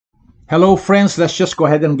Hello friends, let's just go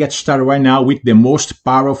ahead and get started right now with the most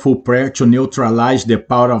powerful prayer to neutralize the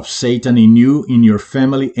power of Satan in you, in your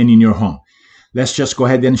family, and in your home. Let's just go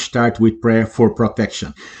ahead and start with prayer for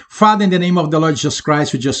protection. Father, in the name of the Lord Jesus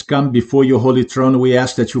Christ, we just come before your holy throne. We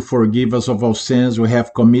ask that you forgive us of all sins we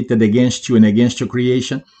have committed against you and against your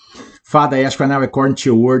creation. Father, I ask right now, according to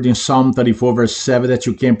your word in Psalm 34, verse 7, that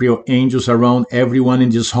you camp your angels around everyone in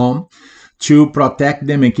this home to protect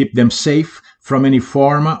them and keep them safe from any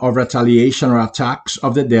form of retaliation or attacks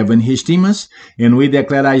of the devil and his demons. And we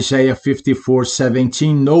declare Isaiah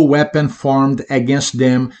 54:17, no weapon formed against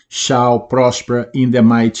them shall prosper in the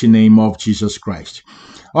mighty name of Jesus Christ.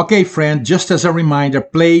 Okay, friend, just as a reminder,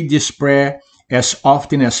 play this prayer as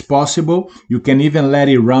often as possible. You can even let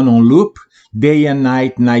it run on loop, day and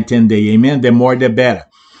night, night and day. Amen. The more, the better.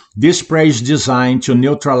 This prayer is designed to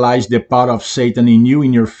neutralize the power of Satan in you,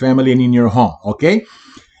 in your family, and in your home. Okay?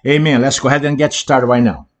 Amen. Let's go ahead and get started right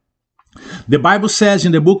now. The Bible says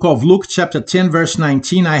in the book of Luke chapter 10 verse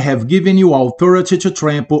 19, I have given you authority to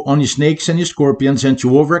trample on snakes and scorpions and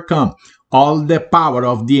to overcome all the power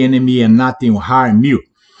of the enemy, and nothing will harm you.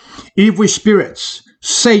 Evil spirits,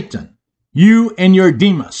 Satan, you and your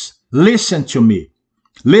demons, listen to me.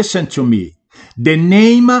 Listen to me. The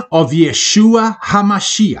name of Yeshua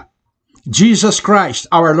HaMashiach, Jesus Christ,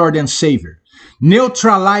 our Lord and Savior,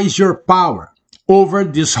 neutralize your power over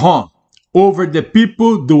this home, over the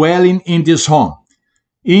people dwelling in this home.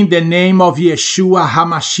 In the name of Yeshua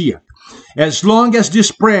HaMashiach. As long as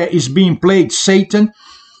this prayer is being played, Satan,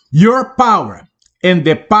 your power and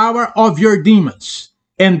the power of your demons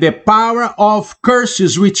and the power of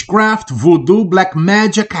curses, witchcraft, voodoo, black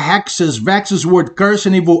magic, hexes, vexes, word curse,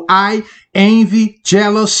 and evil eye, envy,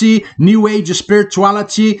 jealousy, new age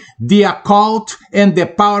spirituality, the occult, and the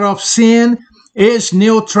power of sin is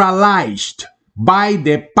neutralized by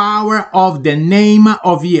the power of the name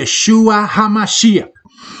of Yeshua HaMashiach.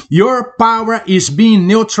 Your power is being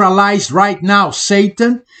neutralized right now,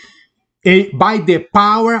 Satan, by the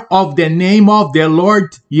power of the name of the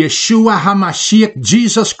Lord Yeshua HaMashiach,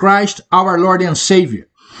 Jesus Christ, our Lord and Savior.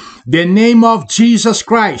 The name of Jesus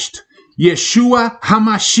Christ, Yeshua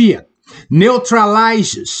HaMashiach,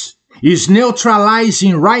 is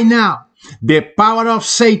neutralizing right now the power of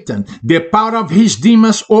Satan, the power of his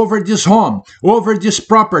demons over this home, over this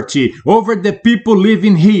property, over the people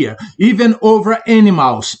living here, even over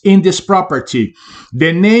animals in this property.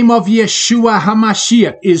 The name of Yeshua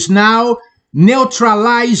HaMashiach is now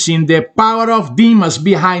neutralizing the power of demons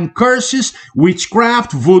behind curses,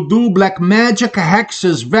 witchcraft, voodoo, black magic,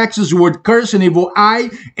 hexes, vexes, word curse, and evil eye,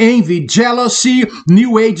 envy, jealousy,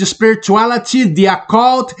 new age spirituality, the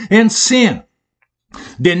occult, and sin.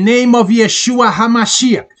 The name of Yeshua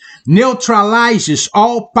HaMashiach neutralizes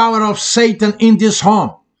all power of Satan in this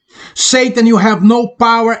home. Satan, you have no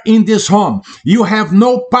power in this home. You have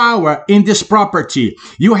no power in this property.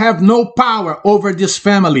 You have no power over this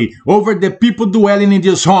family, over the people dwelling in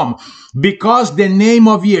this home, because the name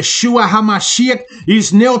of Yeshua HaMashiach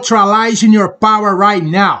is neutralizing your power right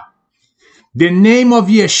now. The name of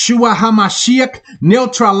Yeshua HaMashiach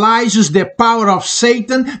neutralizes the power of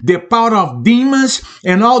Satan, the power of demons,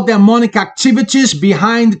 and all demonic activities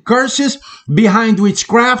behind curses, behind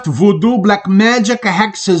witchcraft, voodoo, black magic,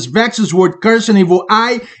 hexes, vexes, word curse, and evil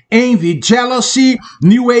eye, envy, jealousy,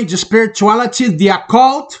 new age spirituality, the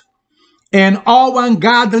occult, and all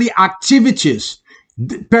ungodly activities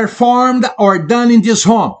performed or done in this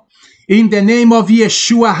home. In the name of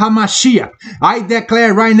Yeshua HaMashiach, I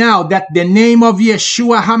declare right now that the name of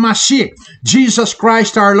Yeshua HaMashiach, Jesus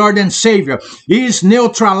Christ our Lord and Savior, is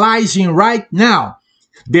neutralizing right now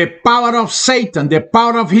the power of Satan, the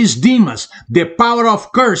power of his demons, the power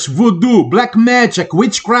of curse, voodoo, black magic,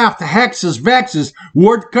 witchcraft, hexes, vexes,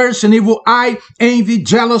 word curse, and evil eye, envy,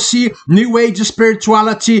 jealousy, new age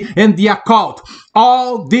spirituality, and the occult.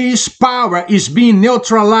 All this power is being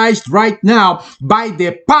neutralized right now by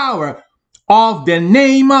the power of the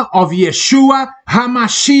name of Yeshua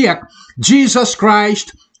HaMashiach, Jesus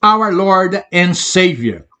Christ, our Lord and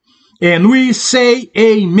Savior. And we say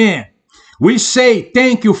amen. We say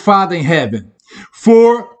thank you, Father in heaven,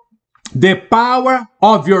 for the power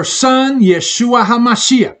of your Son, Yeshua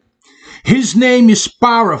HaMashiach. His name is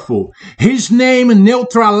powerful. His name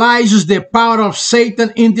neutralizes the power of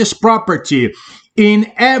Satan in this property,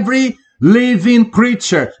 in every living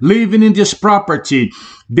creature living in this property.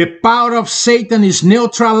 The power of Satan is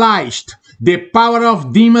neutralized. The power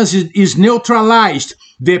of demons is neutralized.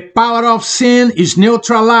 The power of sin is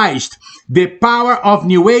neutralized. The power of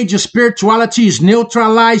New Age spirituality is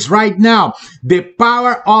neutralized right now. The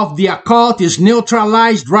power of the occult is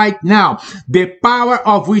neutralized right now. The power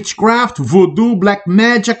of witchcraft, voodoo, black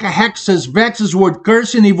magic, hexes, vexes, word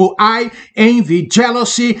cursing, evil eye, envy,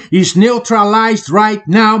 jealousy is neutralized right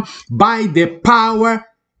now by the power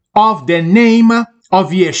of the name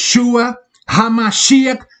of Yeshua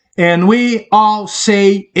HaMashiach. And we all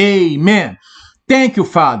say amen. Thank you,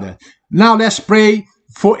 Father. Now let's pray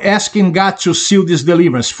for asking God to seal this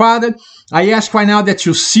deliverance. Father, I ask right now that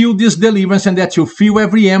you seal this deliverance and that you fill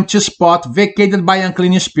every empty spot vacated by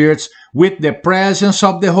unclean spirits with the presence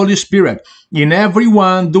of the Holy Spirit in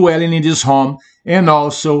everyone dwelling in this home and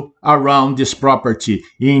also around this property.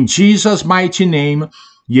 In Jesus' mighty name,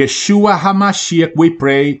 Yeshua HaMashiach, we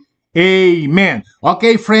pray. Amen.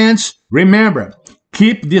 Okay, friends, remember,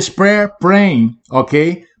 keep this prayer praying,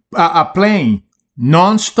 okay? Playing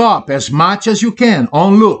non-stop as much as you can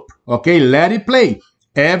on loop, okay? Let it play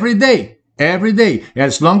every day,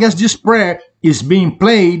 as long as this prayer is being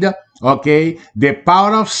played, okay? The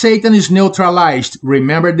power of Satan is neutralized.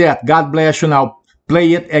 Remember that. God bless you. Now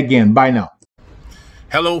play it again. Bye now.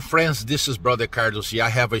 Hello friends, this is Brother Carlos. I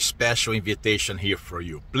have a special invitation here for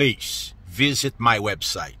you. Please visit my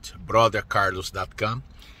website, brothercarlos.com,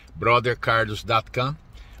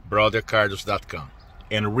 brothercarlos.com,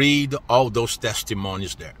 and read all those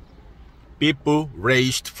testimonies there. People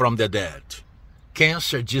raised from the dead.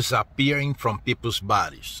 Cancer disappearing from people's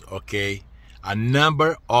bodies, okay? A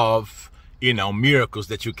number of, miracles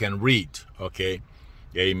that you can read, okay?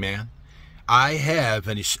 Amen. I have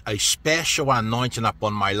a special anointing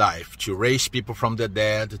upon my life to raise people from the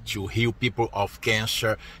dead, to heal people of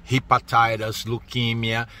cancer, hepatitis,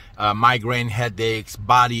 leukemia, migraine headaches,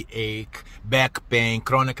 body ache, back pain,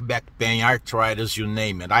 chronic back pain, arthritis, you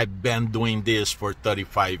name it. I've been doing this for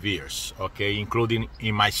 35 years, okay, including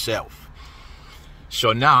in myself.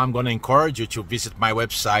 So now I'm going to encourage you to visit my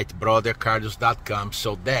website, brothercarlos.com,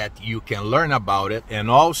 so that you can learn about it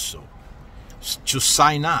and also to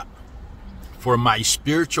sign up for my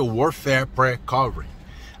spiritual warfare prayer covering.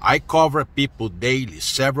 I cover people daily,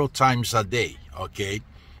 several times a day, okay?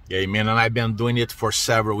 Amen. And I've been doing it for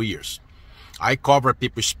several years. I cover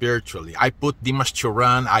people spiritually. I put demons to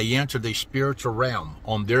run. I enter the spiritual realm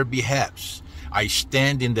on their behalf. I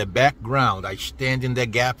stand in the background. I stand in the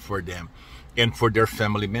gap for them and for their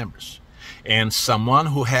family members. And someone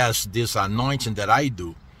who has this anointing that I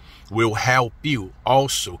do will help you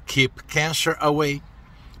also keep cancer away,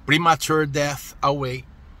 premature death away,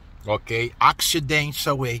 okay, accidents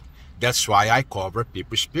away. That's why I cover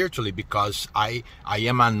people spiritually, because I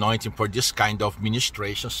am anointed for this kind of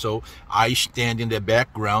ministration. So I stand in the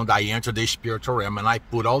background, I enter the spiritual realm, and I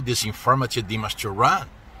put all these infirmity demons to run.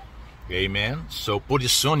 Amen. So pretty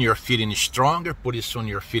soon you're feeling stronger, pretty soon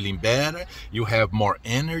you're feeling better, you have more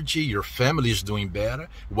energy, your family is doing better.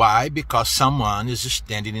 Why? Because someone is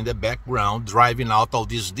standing in the background driving out all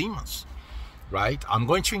these demons. Right? I'm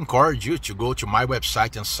going to encourage you to go to my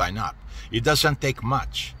website and sign up. It doesn't take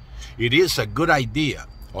much. It is a good idea,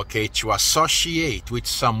 okay, to associate with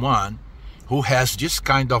someone who has this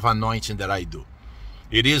kind of anointing that I do.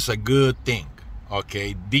 It is a good thing,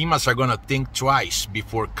 okay? Demons are going to think twice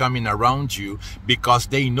before coming around you because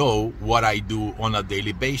they know what I do on a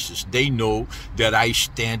daily basis. They know that I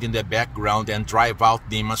stand in the background and drive out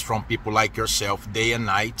demons from people like yourself day and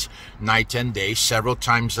night, night and day, several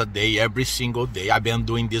times a day, every single day. I've been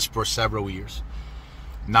doing this for several years.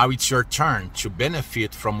 Now it's your turn to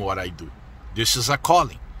benefit from what I do. This is a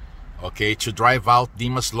calling, okay, to drive out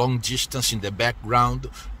demons long distance in the background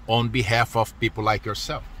on behalf of people like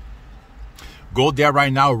yourself. Go there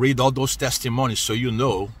right now, read all those testimonies so you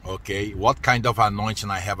know, okay, what kind of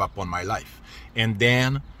anointing I have upon my life. And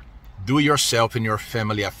then do yourself and your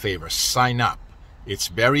family a favor. Sign up. It's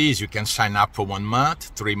very easy. You can sign up for 1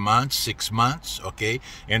 month, 3 months, 6 months, okay?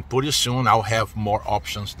 And pretty soon I'll have more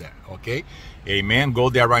options there, okay? Amen.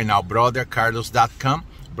 Go there right now, brothercarlos.com,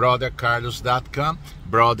 brothercarlos.com,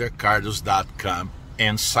 brothercarlos.com,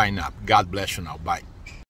 and sign up. God bless you now. Bye.